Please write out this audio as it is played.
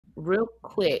real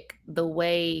quick, the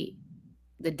way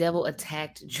the devil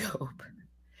attacked Job.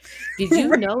 Did you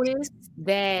Right. notice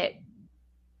that?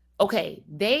 Okay,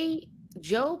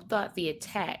 Job thought the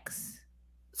attacks.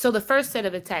 So the first set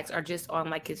of attacks are just on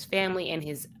like his family and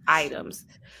his items.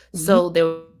 Mhm. So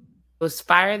there was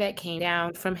fire that came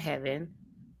down from heaven.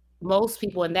 Most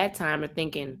people in that time are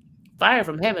thinking fire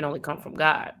from heaven only come from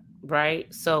God,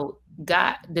 right? So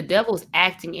God, the devil's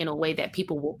acting in a way that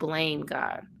people will blame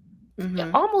God.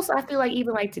 Mhm. Almost, I feel like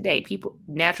even like today, people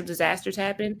natural disasters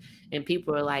happen, and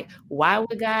people are like, "Why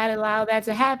would God allow that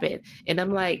to happen?" And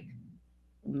I'm like,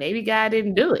 maybe God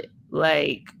didn't do it.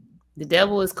 Like the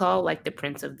devil is called like the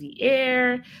prince of the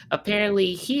air.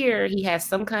 Apparently, here he has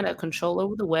some kind of control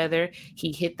over the weather.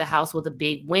 He hit the house with a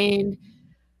big wind.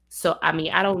 So, I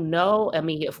mean, I don't know. I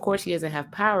mean, of course, he doesn't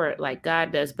have power like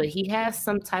God does, but he has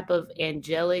some type of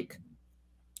angelic,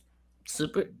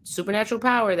 supernatural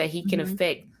power that he can Mhm.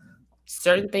 affect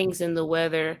certain things in the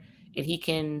weather, and he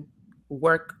can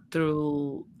work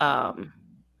through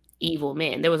evil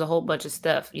men. There was a whole bunch of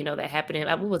stuff, that happened.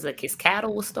 What was it? Like his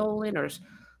cattle was stolen, or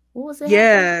what was it happened?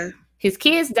 Yeah. His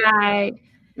kids died.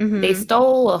 They Mhm.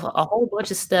 stole a whole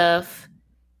bunch of stuff.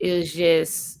 It was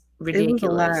just It was a lot.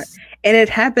 ridiculous. And it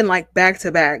happened like back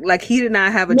to back. Like he did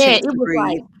not have a Man, chance it to was breathe.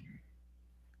 like,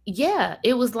 yeah,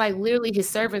 it was like literally his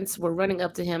servants were running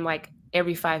up to him like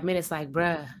every 5 minutes, like,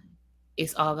 bruh,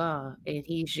 it's all gone. And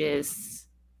he's just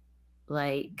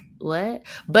like, what?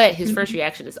 But his first Mhm.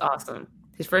 reaction is awesome.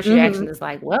 His first Mhm. reaction is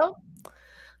like, well,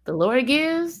 the Lord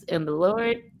gives and the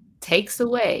Lord takes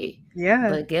away. Yeah.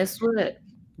 But guess what?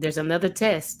 There's another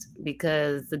test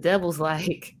because the devil's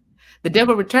like, the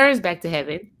devil returns back to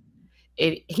heaven.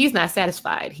 He's not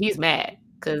satisfied. He's mad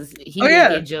because Oh he didn't yeah.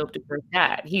 get Job to curse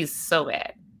God. He's so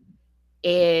mad.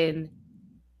 And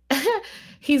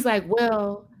he's like,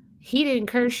 well, he didn't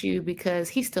curse you because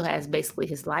he still has basically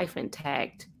his life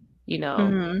intact.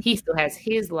 Mhm. He still has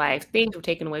his life. Things were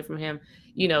taken away from him.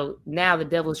 Now the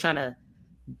devil's trying to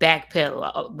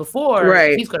backpedal. Before, if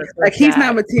Right. he's going to Like curse he's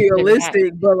not God, he doesn't have.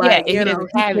 materialistic, but Yeah, like, and he doesn't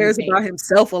he have cares anything. about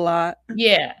himself a lot.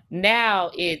 Yeah,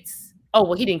 now it's, oh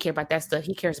well, he didn't care about that stuff.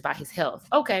 He cares about his health.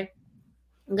 Okay,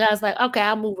 God's like, okay,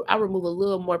 I'll remove a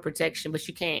little more protection, but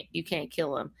you can't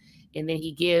kill him. And then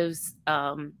he gives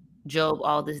Job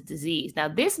all this disease. Now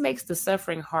this makes the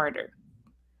suffering harder.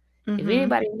 If Mhm.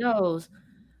 anybody knows,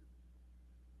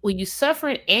 when you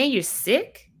suffering and you're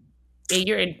sick and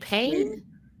you're in pain,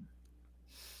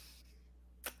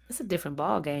 it's a different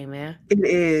ball game, man. It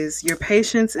is. Your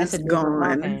patience That's is a different ball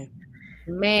gone. game.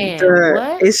 Man, The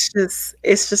what?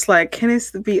 it's just like, can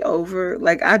this be over?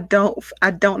 Like I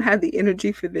don't have the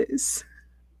energy for this.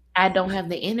 I don't have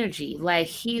the energy. Like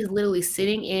he's literally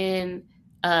sitting in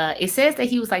it says that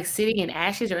he was like sitting in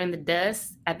ashes or in the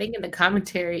dust. I think in the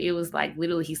commentary it was like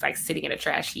literally he's like sitting in a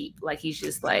trash heap. Like he's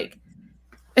just like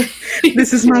This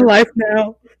he's is my just, life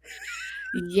now.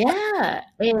 yeah.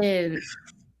 And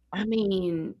I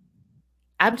mean,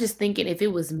 I'm just thinking if it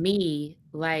was me,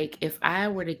 like if I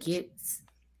were to get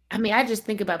I mean, I just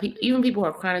think about people, even people who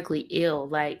are chronically ill,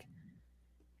 like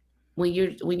when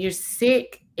you're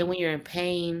sick and when you're in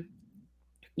pain,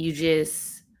 you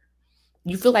just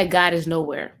you feel like God is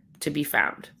nowhere to be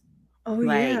found. Oh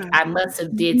Like, yeah. I must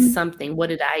have did Mhm. something. What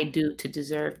did I do to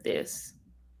deserve this?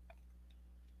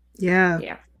 Yeah.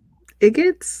 Yeah. It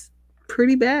gets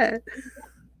pretty bad.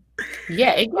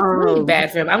 Yeah, it gets really Um,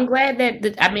 bad for him. I'm glad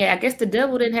that I mean, I guess the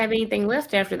devil didn't have anything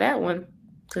left after that one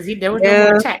because there was no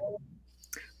more yeah. attack.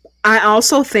 I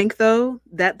also think though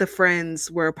that the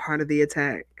friends were a part of the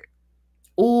attack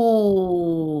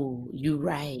Ooh, you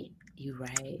right. You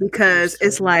right. You're because so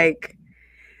it's right. like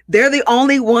they're the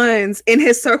only ones in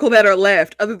his circle that are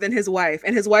left other than his wife.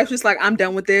 And his wife's just like, I'm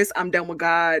done with this. I'm done with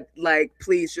God. Like,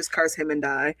 please just curse him and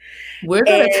die. We're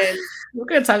gonna And we're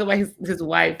gonna talk about his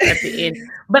wife at the end,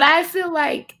 but I feel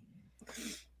like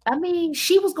I mean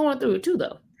she was going through it too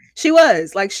though, she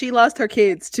was like, she lost her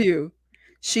kids too.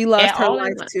 She at lost her all at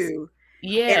life once. too.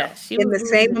 And Yeah, she in was the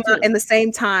same losing it amount, too. in the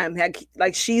same time,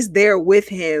 like she's there with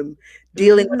him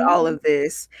dealing with Hmm. all of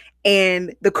this.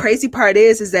 And the crazy part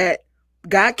is that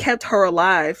God kept her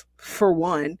alive for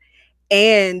one,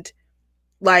 and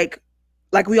like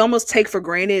we almost take for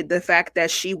granted the fact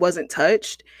that she wasn't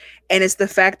touched, and it's the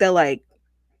fact that like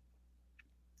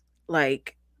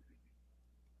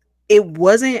it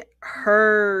wasn't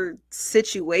her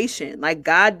situation. Like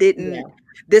God didn't, Yeah.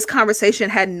 this conversation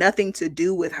had nothing to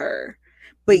do with her,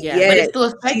 but Yeah, but it yet still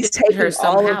she's affected her taking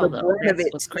all of somehow, the though. brunt of That's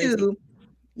it what's crazy. too.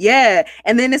 Yeah.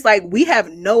 And then it's like we have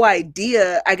no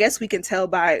idea. I guess we can tell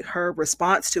by her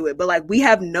response to it, but like we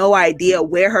have no idea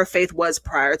where her faith was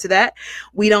prior to that.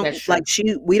 We don't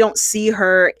we don't see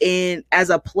her in as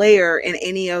a player in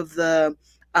any of the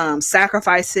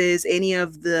sacrifices, any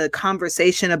of the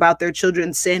conversation about their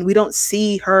children's sin. We don't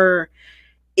see her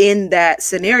in that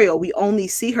scenario. We only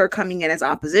see her coming in as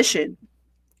opposition.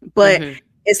 But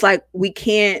it's like we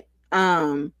can't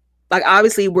like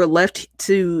obviously we're left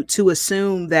to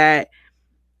assume that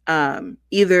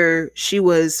either she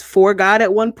was for God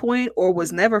at one point or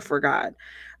was never for God.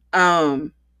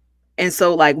 And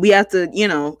so like we have to, you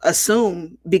know,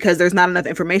 assume because there's not enough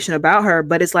information about her,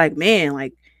 but it's like, man,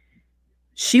 like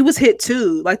she was hit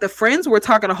too. Like the friends were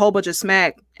talking a whole bunch of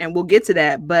smack, and we'll get to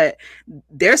that, but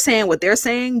they're saying what they're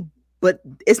saying, but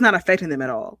it's not affecting them at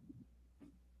all.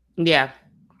 Yeah.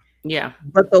 Yeah.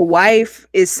 But the wife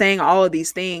is saying all of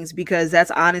these things because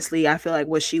that's honestly, I feel like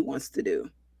what she wants to do.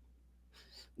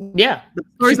 Yeah.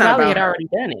 She probably had already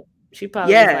done it. She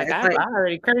probably was like, I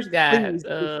already cursed God.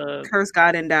 Curse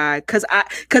God and die. Cause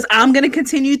I'm gonna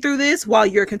continue through this while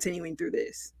you're continuing through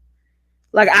this.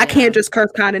 Like I can't just curse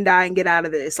God and die and get out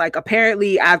of this. Like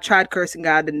apparently I've tried cursing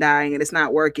God and dying and it's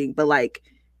not working. But like,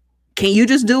 can you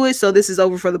just do it so this is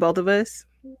over for the both of us?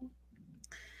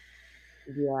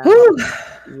 Yeah.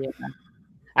 Yeah.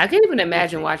 I can't even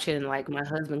imagine watching like my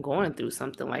husband going through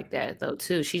something like that though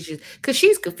too. She's just because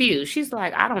she's confused. She's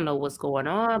like, I don't know what's going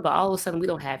on, but all of a sudden we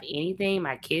don't have anything.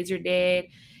 My kids are dead.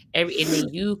 And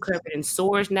then you covered in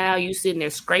sores now. You sitting there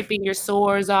scraping your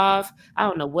sores off. I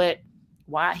don't know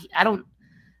why. I don't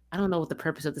know what the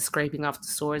purpose of the scraping off the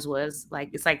sores was. Like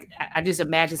it's like I just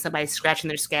imagine somebody scratching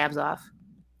their scabs off.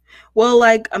 Well,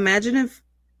 like imagine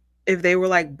if they were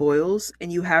like boils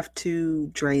and you have to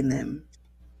drain them.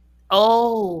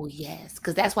 Oh yes,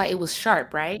 because that's why it was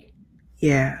sharp, right?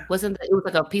 Yeah. It was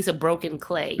like a piece of broken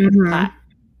clay pot.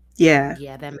 Yeah.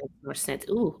 Yeah, that makes more sense.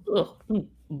 Ooh.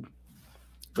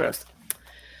 Gross.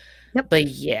 Yep. But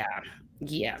yeah.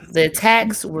 The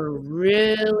attacks were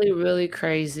really, really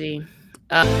crazy.